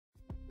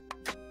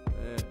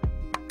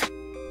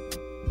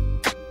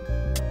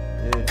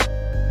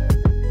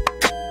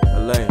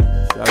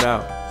What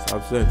out?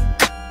 South Central.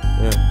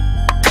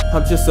 Yeah.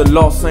 I'm just a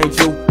lost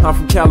angel. I'm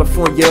from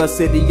California, a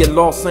city of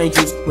Los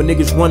Angeles. When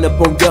niggas run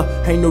up on ya,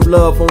 ain't no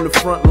love on the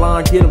front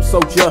line. Get them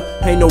soldier,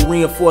 ain't no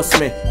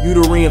reinforcement. You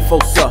the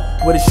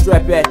reinforcer. Where the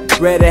strap at,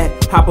 red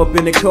at, hop up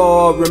in the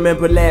car.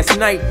 Remember last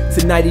night,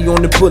 tonight he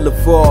on the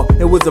boulevard.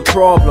 It was a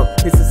problem,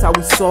 this is how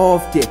we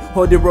solved it.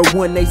 Order a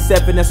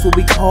 187, that's what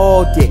we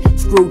called it.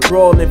 Screw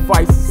brawling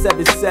fights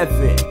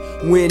 7-7.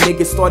 When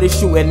niggas started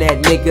shooting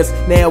at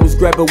niggas, now he's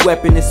grab a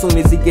weapon as soon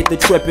as he get the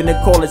trippin'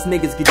 and call his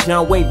niggas get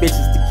John Wayne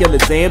bitches to kill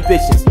his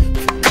ambitions.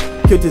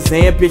 Killed his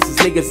ambitious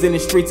niggas in the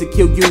streets to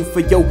kill you for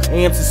your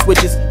amps and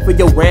switches, for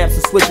your ramps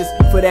and switches,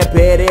 for that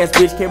badass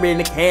bitch carrying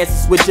the cancer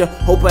switcher.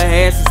 Hope her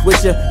ass is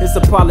switcher. It's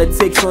a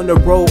politics on the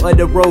road of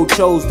the road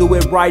chose. Do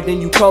it right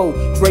then you cold,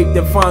 draped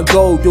in fine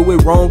gold. Do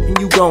it wrong then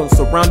you gone,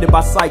 surrounded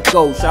by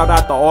psychos. Shout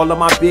out to all of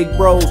my big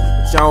bros,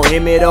 but y'all don't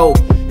hear me though.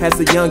 As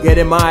a young kid,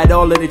 admired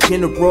all of the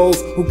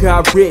generals who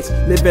got rich,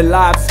 living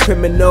lives as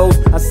criminals.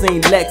 I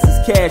seen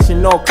Lexus, cash,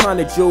 and all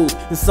kind of jewels,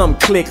 and some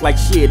click like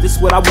shit, this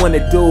what I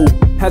wanna do.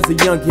 As a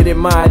young kid,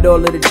 admired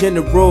all of the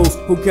generals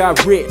who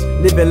got rich,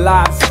 living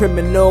lives as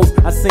criminals.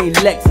 I seen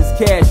Lexus,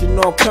 cash, and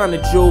all kind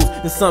of jewels,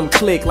 and some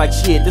click like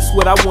shit, this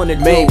what I wanna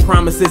do. Made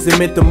promises and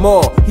meant them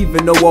all,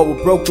 even though all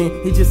were broken.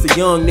 He just a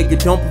young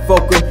nigga, don't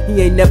provoke him.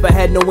 He ain't never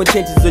had no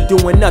intentions of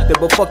doing nothing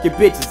but fucking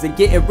bitches and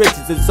getting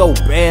riches. And so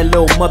bad,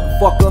 little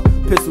motherfucker.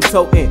 Pistol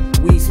toting,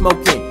 weed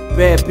smoking,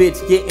 bad bitch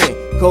getting,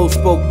 cold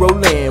spoke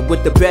rolling,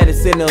 with the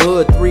baddest in the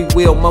hood,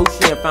 3-wheel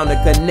motion. Found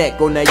a connect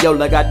on that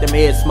Yola, got them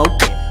heads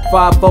smoking.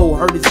 5-0,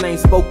 heard his name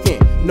spoken,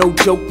 no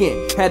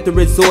joking. Had to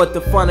resort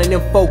to finding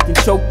them folk and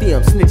choke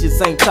them.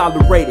 Snitches ain't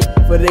tolerated,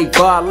 for they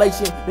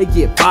violation, they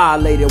get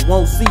violated.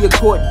 Won't see a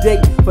court date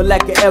for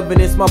lack of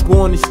evidence. My boy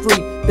on the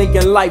street,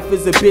 thinking life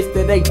is a bitch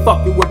that ain't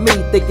fucking with me.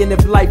 Thinking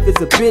if life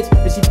is a bitch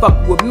and she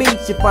fucking with me,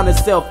 she find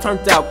herself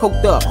turned out,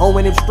 coked up, home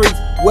in them streets,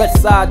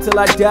 west side till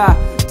I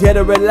die. Dead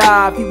or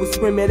alive, he was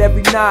screaming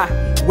every night,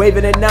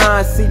 waving a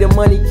 9. See the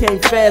money came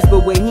fast,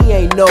 but when he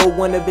ain't know,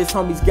 one of his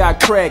homies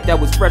got cracked that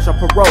was fresh on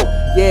parole.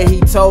 Yeah,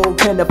 he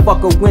told, and the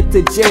fucker went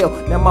to jail.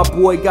 Now my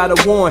boy got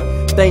a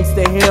warrant. Thanks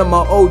to him, my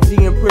OG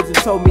in prison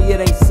told me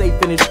it ain't safe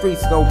in the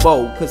streets no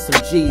more, cause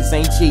some G's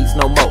ain't G's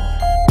no more.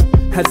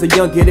 As a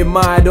young kid,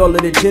 admired all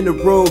of the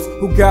generals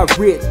who got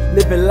rich,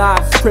 living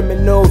lives as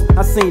criminals.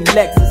 I seen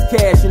Lexus,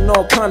 cash, and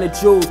all kind of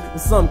jewels, and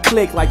some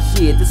click like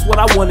shit, this what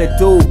I wanna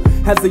do.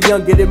 As a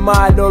young kid,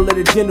 admired all of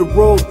the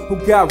generals who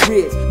got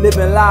rich,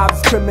 living lives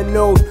as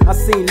criminals. I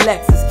seen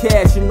Lexus,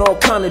 cash, and all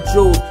kind of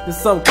jewels, and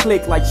some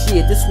click like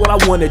shit, this what I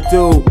wanna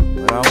do.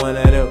 What I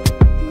wanna do,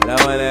 what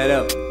I wanna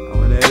do, I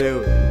wanna do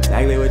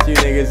exactly what you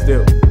niggas do.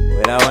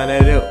 What I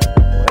wanna do,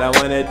 what I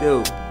wanna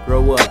do,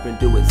 grow up and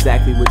do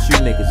exactly what you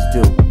niggas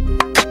do.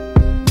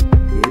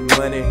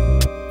 Money,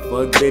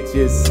 fuck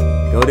bitches,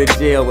 go to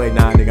jail. Wait,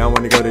 nah, nigga, I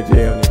wanna go to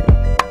jail, nigga.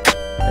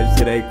 That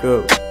shit ain't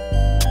cool.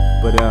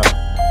 But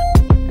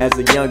as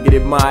a young kid,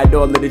 admired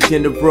all of the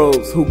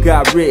generals who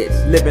got rich,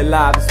 living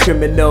lives as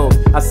criminals.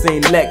 I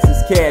seen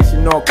Lexus, cash,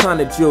 and all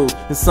kind of jewels,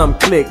 and some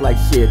click like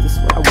shit, this is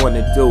what I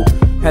wanna do.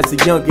 As a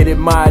young kid,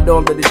 admired all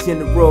of the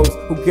generals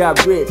who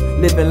got rich,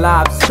 living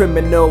lives as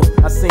criminals.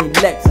 I seen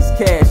Lexus,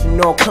 cash, and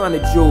all kind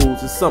of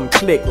jewels, and some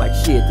click like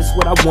shit, this is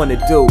what I wanna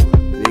do.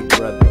 Big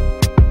brother,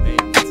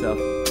 man, tough.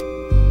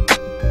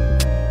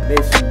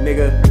 Miss you,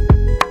 nigga.